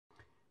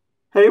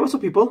Hey, what's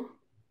up people?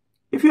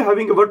 If you're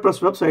having a WordPress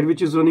website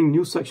which is running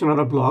news section or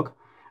a blog,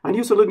 and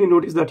you suddenly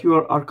notice that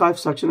your archive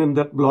section in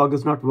that blog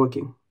is not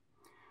working.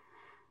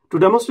 To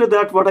demonstrate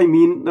that what I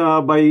mean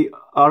by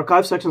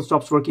archive section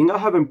stops working, I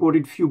have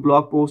imported few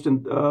blog posts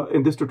in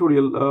this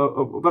tutorial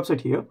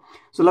website here.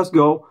 So let's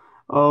go.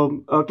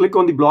 Click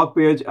on the blog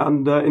page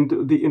and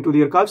into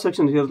the archive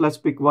section here. Let's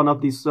pick one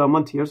of these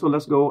month here. So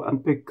let's go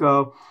and pick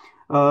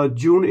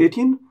June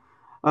 18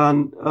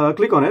 and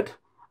click on it.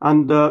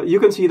 And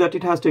you can see that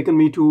it has taken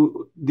me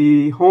to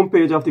the home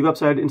page of the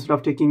website instead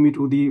of taking me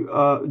to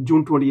the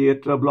June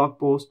 28 blog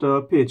post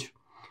page.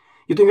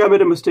 You think I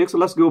made a mistake, so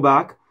let's go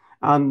back.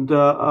 And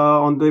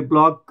on the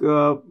blog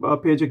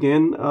page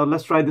again,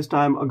 let's try this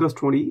time August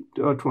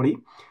 2020.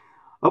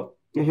 Oh,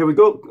 here we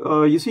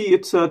go. You see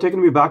it's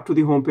taken me back to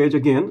the home page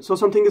again. So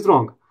something is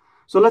wrong.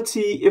 So let's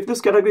see if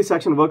this category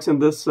section works in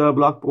this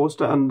blog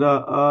post. And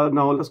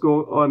now let's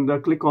go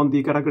and click on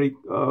the category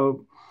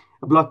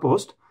blog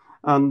post.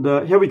 And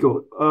here we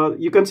go.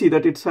 You can see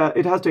that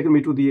it has taken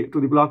me to the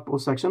blog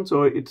post section.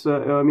 So it's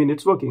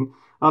it's working.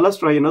 Let's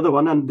try another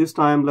one, and this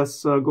time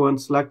let's go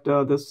and select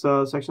this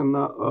section,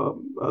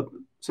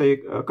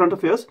 say current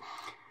affairs.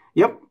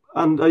 Yep,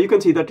 and you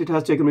can see that it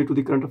has taken me to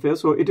the current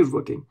affairs. So it is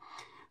working.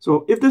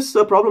 So if this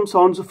problem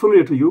sounds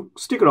familiar to you,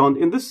 stick around.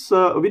 In this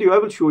video, I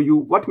will show you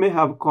what may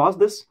have caused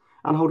this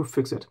and how to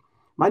fix it.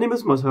 My name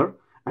is Mazhar,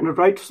 and at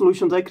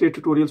RightSolutions, I create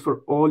tutorials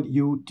for all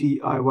you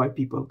DIY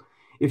people.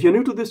 If you're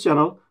new to this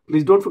channel,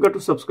 please don't forget to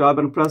subscribe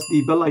and press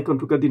the bell icon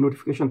to get the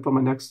notification for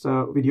my next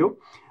video.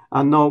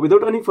 And now,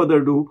 without any further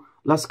ado,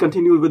 let's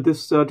continue with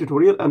this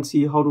tutorial and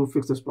see how to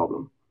fix this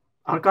problem.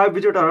 Archive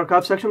widget or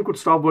archive section could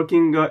stop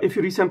working if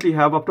you recently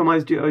have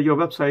optimized your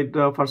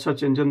website for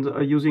search engines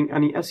using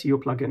any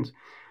SEO plugins.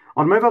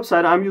 On my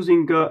website, I'm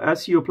using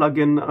SEO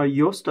plugin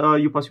Yoast.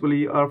 You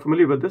possibly are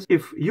familiar with this.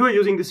 If you are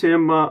using the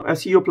same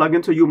SEO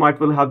plugin, so you might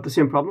well have the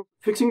same problem.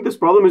 Fixing this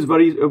problem is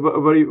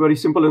very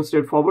simple and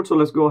straightforward. So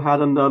let's go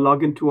ahead and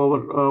log into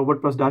our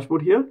WordPress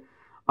dashboard here.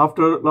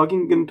 After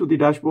logging into the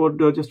dashboard,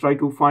 just try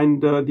to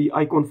find the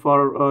icon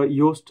for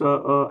Yoast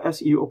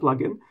SEO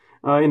plugin.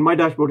 In my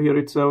dashboard here,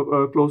 it's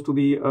close to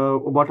the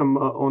bottom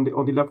on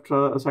the left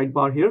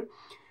sidebar here.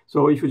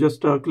 So if you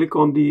just click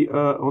on the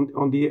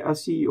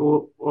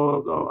SEO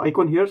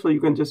icon here, so you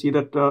can just see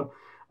that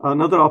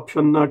another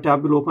option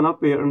tab will open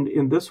up here. And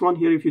in this one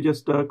here, if you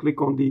just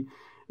click on the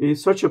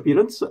search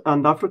appearance,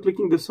 and after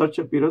clicking the search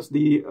appearance,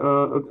 the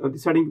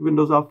setting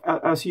windows of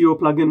SEO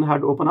plugin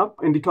had opened up.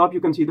 In the top,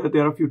 you can see that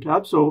there are a few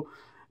tabs. So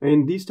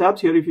in these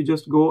tabs here, if you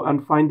just go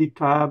and find the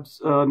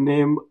tabs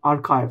name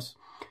archives.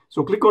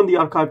 So click on the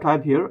archive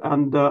tab here,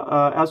 and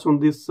as soon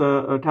as this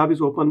tab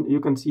is open, you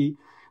can see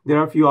there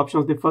are a few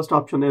options. The first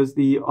option is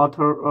the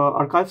author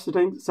archive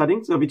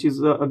settings, which is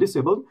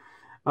disabled.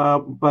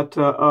 But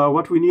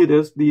what we need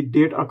is the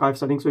date archive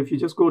settings. So if you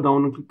just go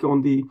down and click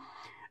on the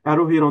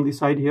arrow here on the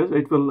side here,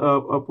 it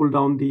will pull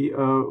down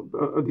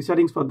the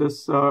settings for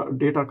this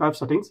date archive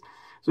settings.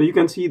 So you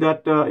can see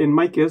that in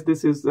my case,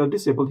 this is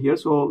disabled here.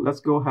 So let's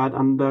go ahead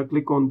and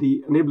click on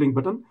the enabling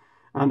button.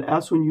 And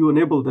as soon you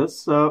enable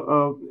this,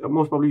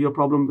 most probably your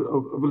problem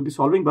will be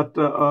solving. But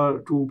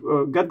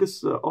to get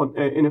this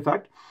in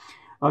effect,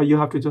 you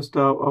have to just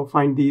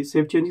find the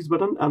Save Changes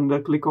button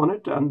and click on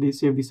it and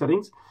save the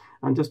settings,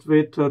 and just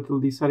wait till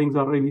the settings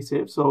are really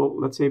saved. So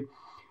let's say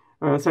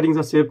settings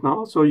are saved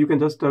now. So you can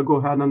just go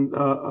ahead and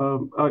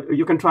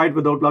you can try it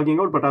without logging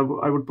out, but I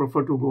would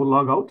prefer to go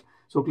log out.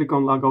 So click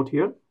on log out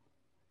here.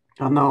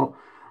 And now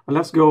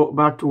let's go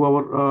back to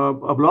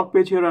our blog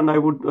page here, and I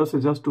would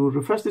suggest to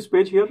refresh this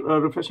page here.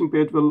 Refreshing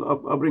page will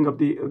bring up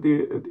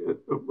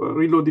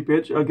reload the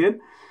page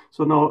again.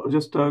 So now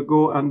just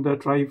go and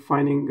try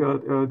finding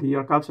the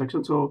archive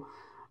section. So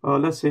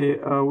let's say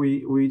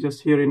we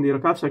just here in the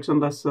archive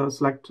section, let's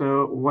select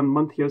 1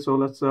 month here. So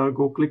let's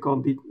go click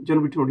on the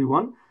January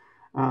 21,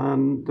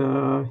 and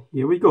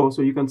here we go.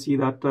 So you can see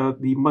that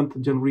the month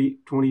January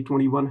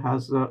 2021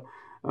 has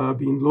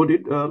been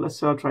loaded. Let's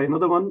try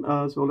another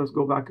one. So let's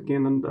go back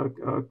again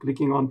and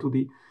clicking on to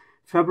the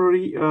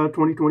February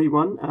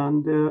 2021,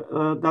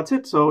 and that's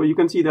it. So you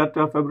can see that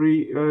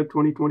February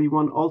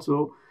 2021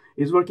 also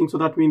is working. So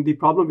that means the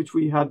problem which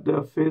we had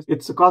faced,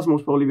 it's caused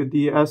most probably with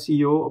the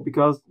SEO,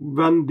 because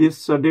when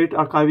this date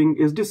archiving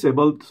is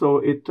disabled, so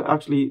it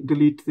actually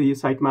deletes the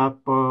sitemap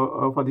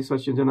for the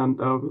search engine and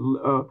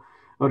will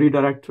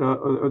redirect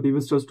the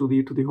visitors to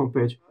the home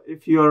page.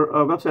 If your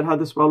website had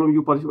this problem,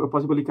 you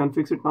possibly can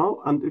fix it now.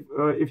 And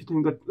if you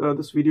think that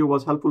this video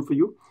was helpful for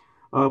you,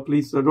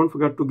 please don't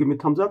forget to give me a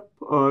thumbs up,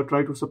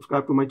 try to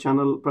subscribe to my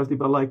channel, press the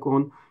bell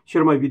icon,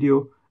 share my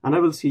video, and I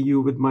will see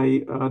you with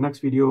my next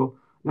video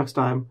next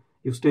time.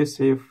 You stay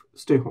safe,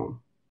 stay home.